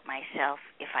good about myself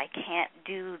if I can't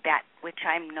do that which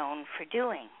I'm known for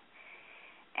doing?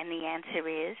 And the answer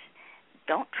is,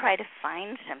 don't try to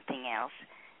find something else.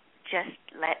 Just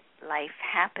let life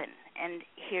happen. And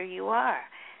here you are.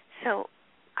 So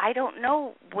I don't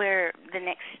know where the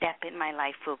next step in my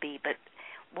life will be, but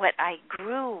what I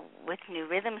grew with New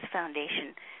Rhythms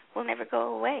Foundation will never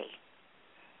go away.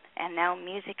 And now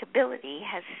Musicability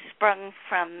has sprung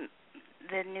from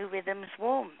the New Rhythms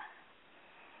womb.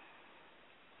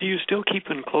 Do you still keep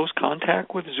in close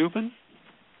contact with Zubin?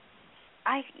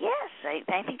 Yes.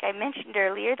 I think I mentioned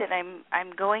earlier that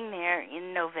I'm going there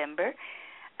in November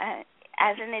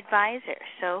as an advisor.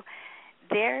 So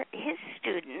his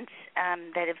students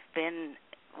that have been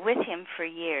with him for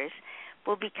years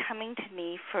will be coming to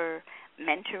me for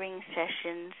mentoring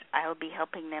sessions. I'll be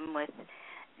helping them with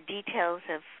details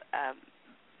of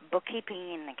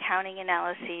bookkeeping and accounting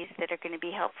analyses that are going to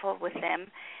be helpful with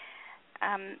them.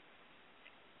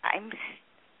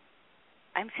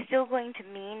 I'm still going to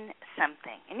mean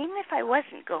something. And even if I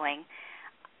wasn't going,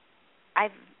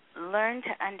 I've learned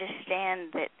to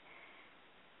understand that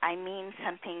I mean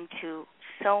something to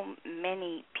so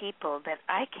many people that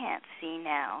I can't see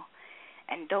now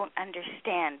and don't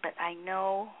understand, but I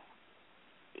know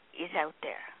is out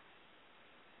there.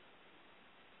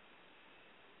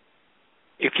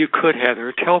 If you could,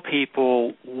 Heather, tell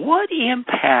people what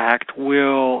impact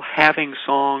will having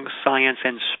song, science,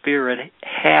 and spirit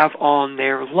have on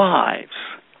their lives?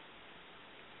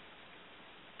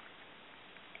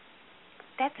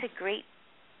 That's a great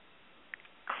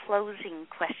closing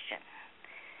question.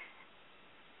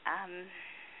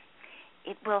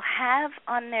 It will have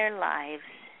on their lives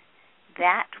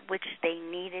that which they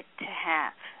needed to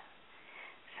have.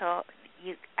 So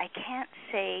I can't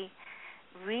say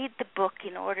read the book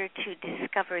in order to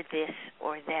discover this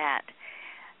or that.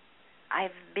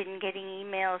 I've been getting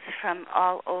emails from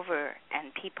all over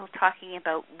and people talking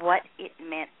about what it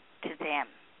meant to them.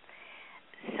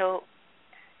 So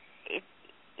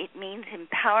it means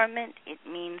empowerment, it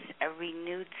means a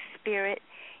renewed spirit,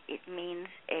 it means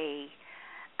a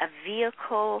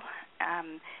vehicle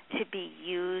to be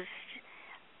used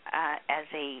as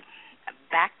a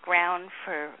background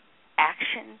for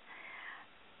action.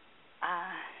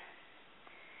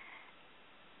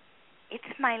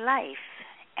 It's my life,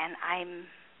 and I'm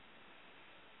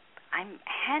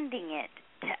handing it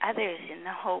to others in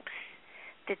the hopes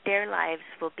that their lives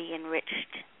will be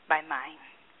enriched by mine.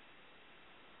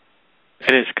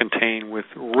 It is contained with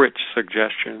rich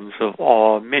suggestions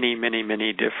of many, many,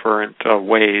 many different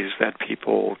ways that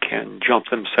people can jump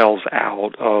themselves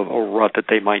out of a rut that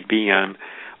they might be in,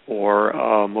 or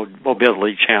a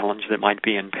mobility challenge that might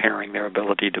be impairing their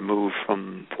ability to move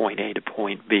from point A to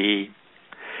point B.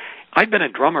 I've been a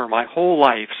drummer my whole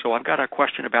life, so I've got a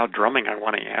question about drumming I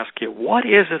want to ask you. What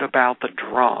is it about the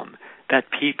drum that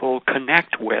people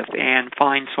connect with and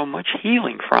find so much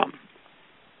healing from?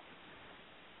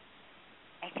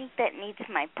 I think that needs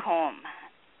my poem.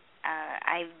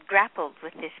 I've grappled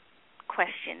with this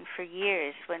question for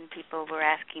years when people were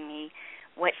asking me,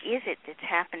 what is it that's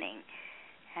happening?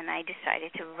 And I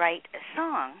decided to write a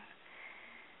song.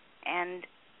 And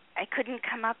I couldn't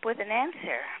come up with an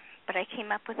answer, but I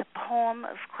came up with a poem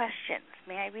of questions.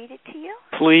 May I read it to you?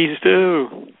 Please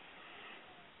do.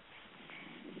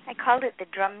 I called it the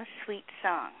Drum Suite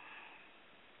Song.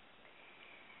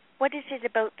 What is it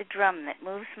about the drum that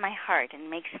moves my heart and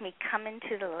makes me come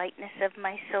into the lightness of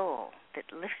my soul, that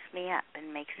lifts me up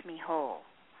and makes me whole?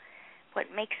 What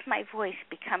makes my voice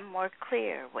become more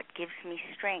clear? What gives me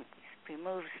strength,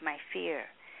 removes my fear?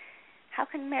 How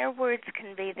can mere words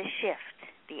convey the shift,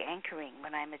 the anchoring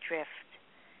when I'm adrift?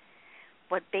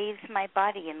 What bathes my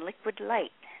body in liquid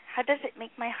light? How does it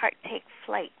make my heart take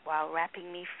flight while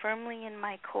wrapping me firmly in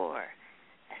my core?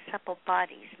 A supple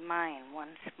body's mine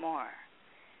once more.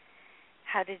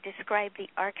 How to describe the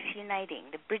arcs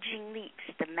uniting, the bridging leaps,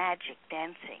 the magic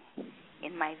dancing,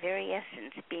 in my very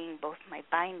essence being both my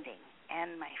binding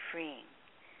and my freeing.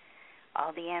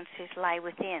 All the answers lie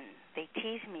within. They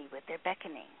tease me with their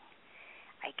beckoning.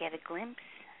 I get a glimpse,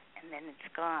 and then it's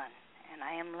gone, and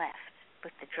I am left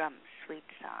with the drum's sweet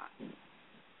song.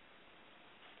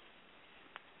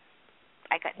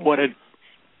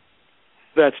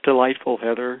 That's delightful,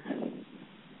 Heather.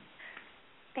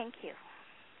 Thank you.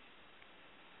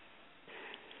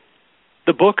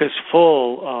 The book is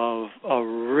full of a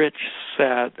rich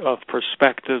set of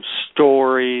perspectives,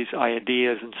 stories,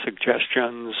 ideas, and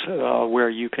suggestions where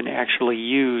you can actually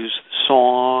use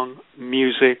song,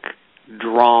 music,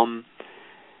 drum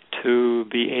to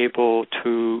be able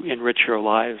to enrich your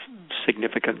life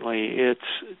significantly. It's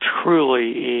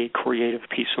truly a creative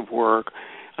piece of work.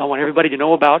 I want everybody to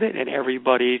know about it and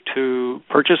everybody to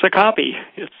purchase a copy.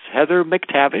 It's Heather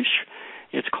McTavish.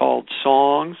 It's called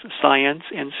Songs, Science,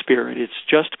 and Spirit. It's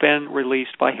just been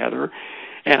released by Heather,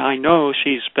 and I know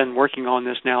she's been working on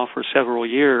this now for several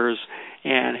years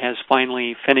and has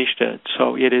finally finished it.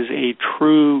 So it is a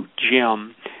true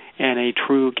gem and a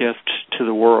true gift to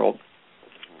the world.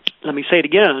 Let me say it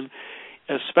again,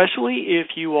 especially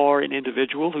if you are an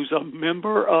individual who's a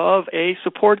member of a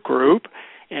support group,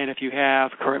 and if you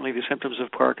have currently the symptoms of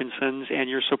Parkinson's and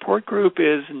your support group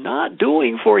is not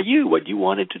doing for you what you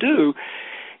wanted to do,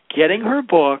 getting her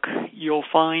book, you'll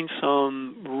find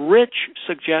some rich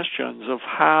suggestions of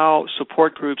how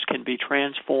support groups can be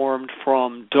transformed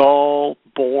from dull,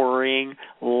 boring,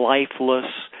 lifeless,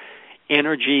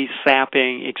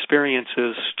 energy-sapping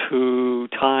experiences to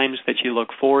times that you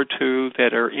look forward to,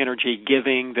 that are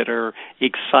energy-giving, that are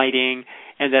exciting,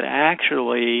 and that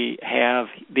actually have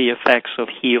the effects of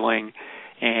healing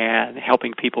and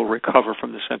helping people recover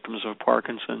from the symptoms of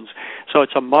Parkinson's. So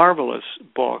it's a marvelous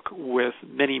book with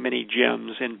many, many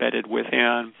gems embedded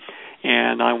within,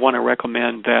 and I want to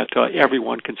recommend that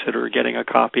everyone consider getting a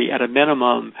copy. At a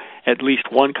minimum, at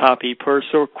least one copy per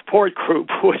support group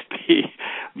would be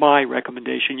my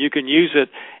recommendation. You can use it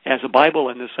as a Bible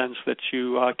in the sense that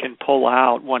you can pull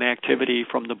out one activity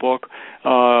from the book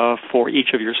for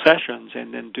each of your sessions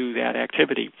and then do that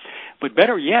activity. But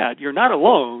better yet, you're not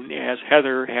alone, as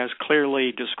Heather has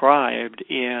clearly described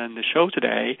in the show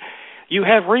today. You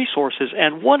have resources,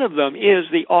 and one of them is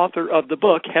the author of the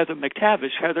book, Heather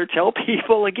McTavish. Heather, tell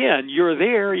people again, you're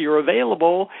there, you're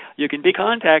available, you can be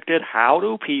contacted. How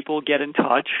do people get in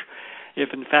touch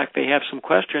if, in fact, they have some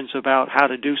questions about how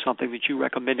to do something that you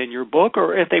recommend in your book,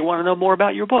 or if they want to know more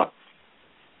about your book?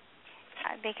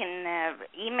 They can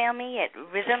email me at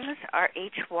rhythms,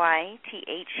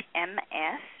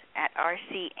 RHYTHMS,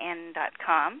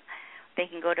 @rcn.com. They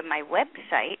can go to my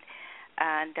website,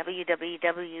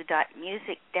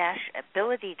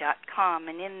 www.music-ability.com,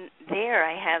 and in there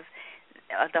I have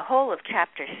the whole of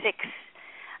Chapter 6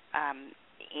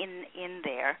 in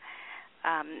there.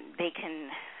 They can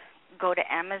go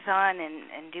to Amazon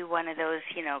and do one of those,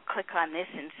 click on this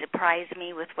and surprise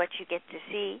me with what you get to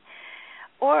see.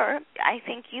 Or I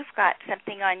think you've got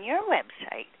something on your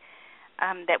website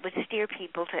that would steer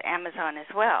people to Amazon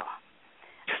as well.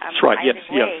 That's right, yes.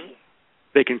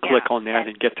 They can click on that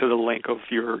and get to the link of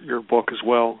your book as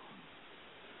well.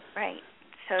 Right.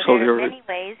 So there are many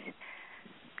ways,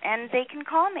 and they can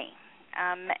call me.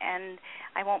 And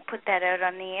I won't put that out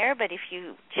on the air, but if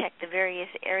you check the various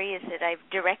areas that I've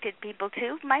directed people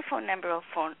to, my phone number will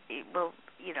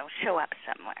show up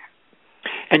somewhere.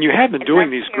 And you have been doing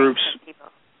these groups.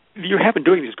 You have been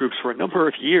doing these groups for a number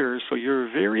of years, so you're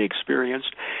very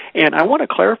experienced. And I want to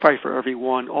clarify for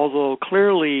everyone, although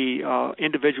clearly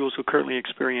individuals who currently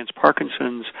experience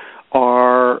Parkinson's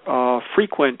are a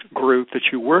frequent group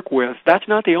that you work with, that's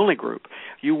not the only group.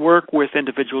 You work with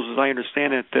individuals, as I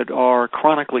understand it, that are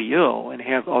chronically ill and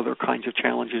have other kinds of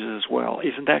challenges as well.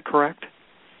 Isn't that correct?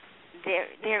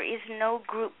 There is no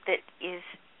group that is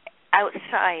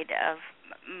outside of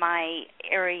my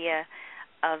area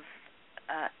of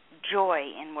joy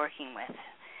in working with,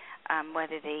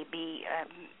 whether they be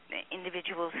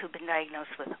individuals who've been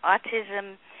diagnosed with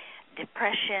autism,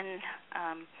 depression,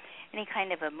 any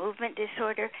kind of a movement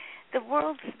disorder. The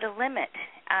world's the limit.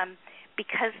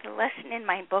 because the lesson in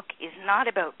my book is not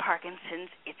about Parkinson's,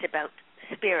 it's about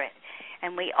spirit.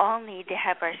 And we all need to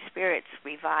have our spirits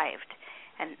revived.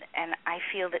 And I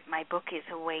feel that my book is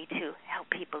a way to help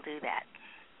people do that.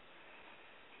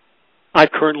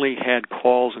 I've currently had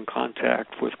calls and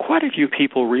contact with quite a few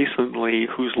people recently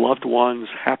whose loved ones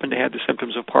happen to have the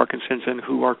symptoms of Parkinson's and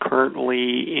who are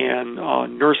currently in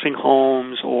nursing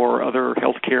homes or other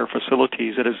healthcare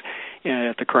facilities that is,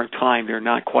 at the current time, they're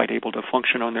not quite able to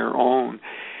function on their own.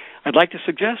 I'd like to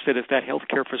suggest that if that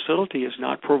healthcare facility is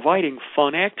not providing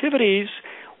fun activities,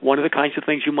 one of the kinds of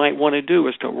things you might want to do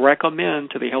is to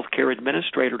recommend to the healthcare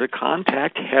administrator to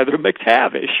contact Heather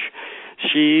McTavish.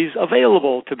 She's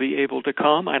available to be able to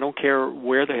come, I don't care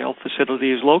where the health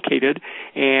facility is located,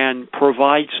 and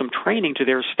provide some training to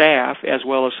their staff as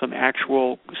well as some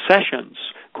actual sessions,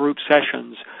 group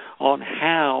sessions, on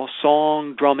how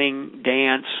song, drumming,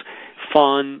 dance,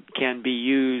 fun can be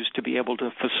used to be able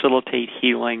to facilitate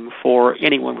healing for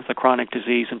anyone with a chronic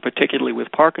disease, and particularly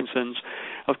with Parkinson's.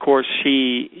 Of course,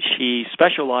 she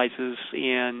specializes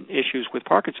in issues with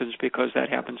Parkinson's because that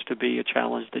happens to be a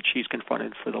challenge that she's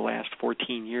confronted for the last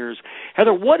 14 years.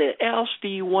 Heather, what else do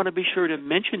you want to be sure to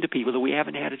mention to people that we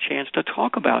haven't had a chance to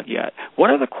talk about yet?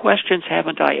 What other questions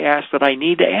haven't I asked that I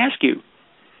need to ask you?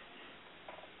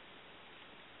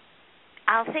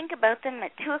 I'll think about them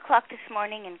at 2 o'clock this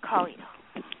morning and call you.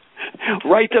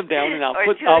 Write them down, and I'll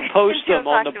post them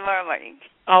on the tomorrow morning.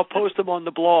 I'll post them on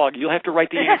the blog. You'll have to write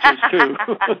the answers too.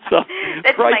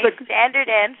 That's my standard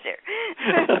answer.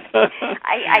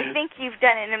 I think you've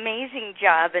done an amazing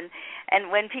job, and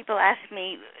when people ask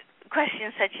me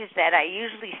questions such as that, I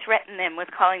usually threaten them with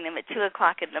calling them at 2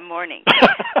 o'clock in the morning.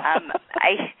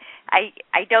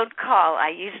 I don't call. I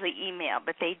usually email,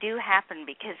 but they do happen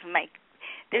because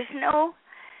there's no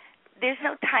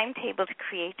timetable to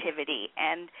creativity,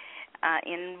 and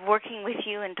in working with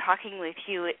you and talking with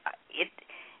you, it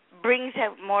brings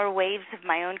out more waves of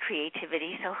my own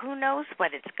creativity, so who knows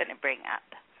what it's going to bring up.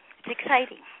 It's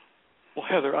exciting. Well,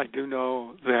 Heather, I do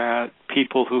know that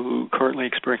people who currently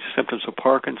experience symptoms of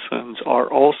Parkinson's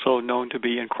are also known to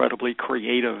be incredibly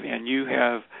creative, and you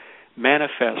have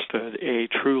manifested a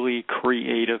truly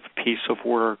creative piece of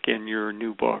work in your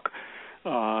new book.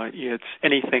 It's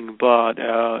anything but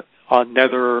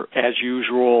another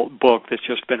as-usual book that's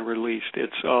just been released.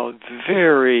 It's a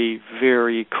very,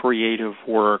 very creative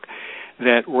work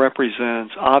that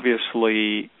represents,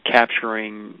 obviously,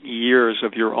 capturing years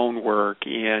of your own work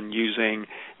and using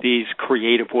these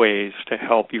creative ways to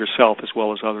help yourself as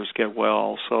well as others get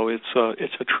well. So it's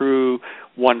a true,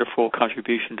 wonderful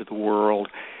contribution to the world,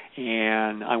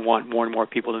 and I want more and more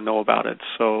people to know about it.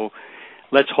 So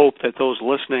let's hope that those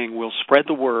listening will spread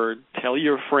the word, tell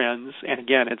your friends, and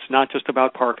again, it's not just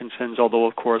about Parkinson's, although,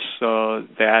 of course,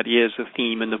 that is a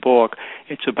theme in the book.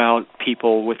 It's about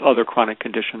people with other chronic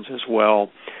conditions as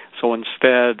well. So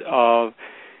instead of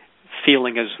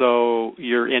feeling as though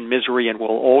you're in misery and will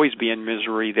always be in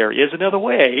misery, there is another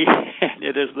way, and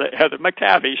it is the Heather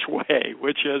McTavish way,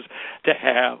 which is to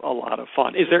have a lot of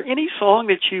fun. Is there any song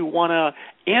that you want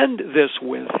to end this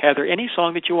with, Heather? Any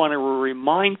song that you want to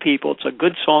remind people it's a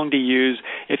good song to use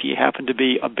if you happen to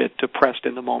be a bit depressed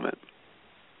in the moment?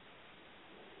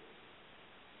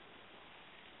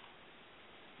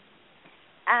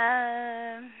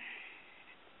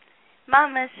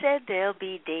 Mama said there'll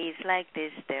be days like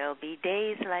this, there'll be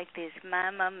days like this, my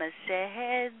mama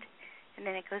said, and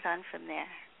then it goes on from there.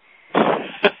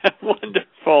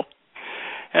 Wonderful.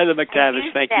 Heather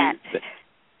McTavish, thank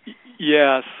you.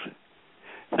 Yes.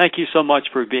 Thank you so much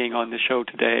for being on the show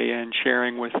today and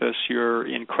sharing with us your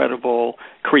incredible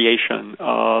creation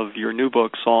of your new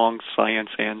book, Song, Science,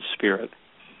 and Spirit.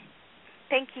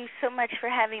 Thank you so much for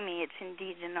having me. It's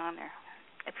indeed an honor.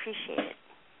 I appreciate it.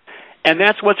 And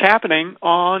that's what's happening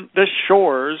on the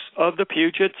shores of the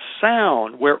Puget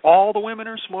Sound, where all the women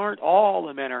are smart, all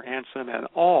the men are handsome, and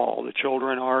all the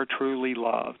children are truly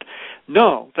loved.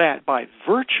 Know that by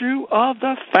virtue of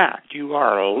the fact you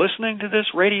are listening to this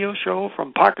radio show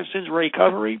from Parkinson's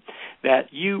Recovery, that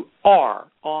you are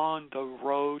on the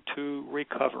road to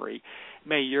recovery.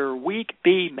 May your week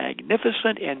be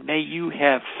magnificent, and may you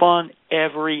have fun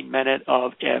every minute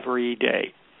of every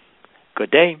day.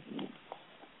 Good day.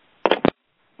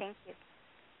 Thank you.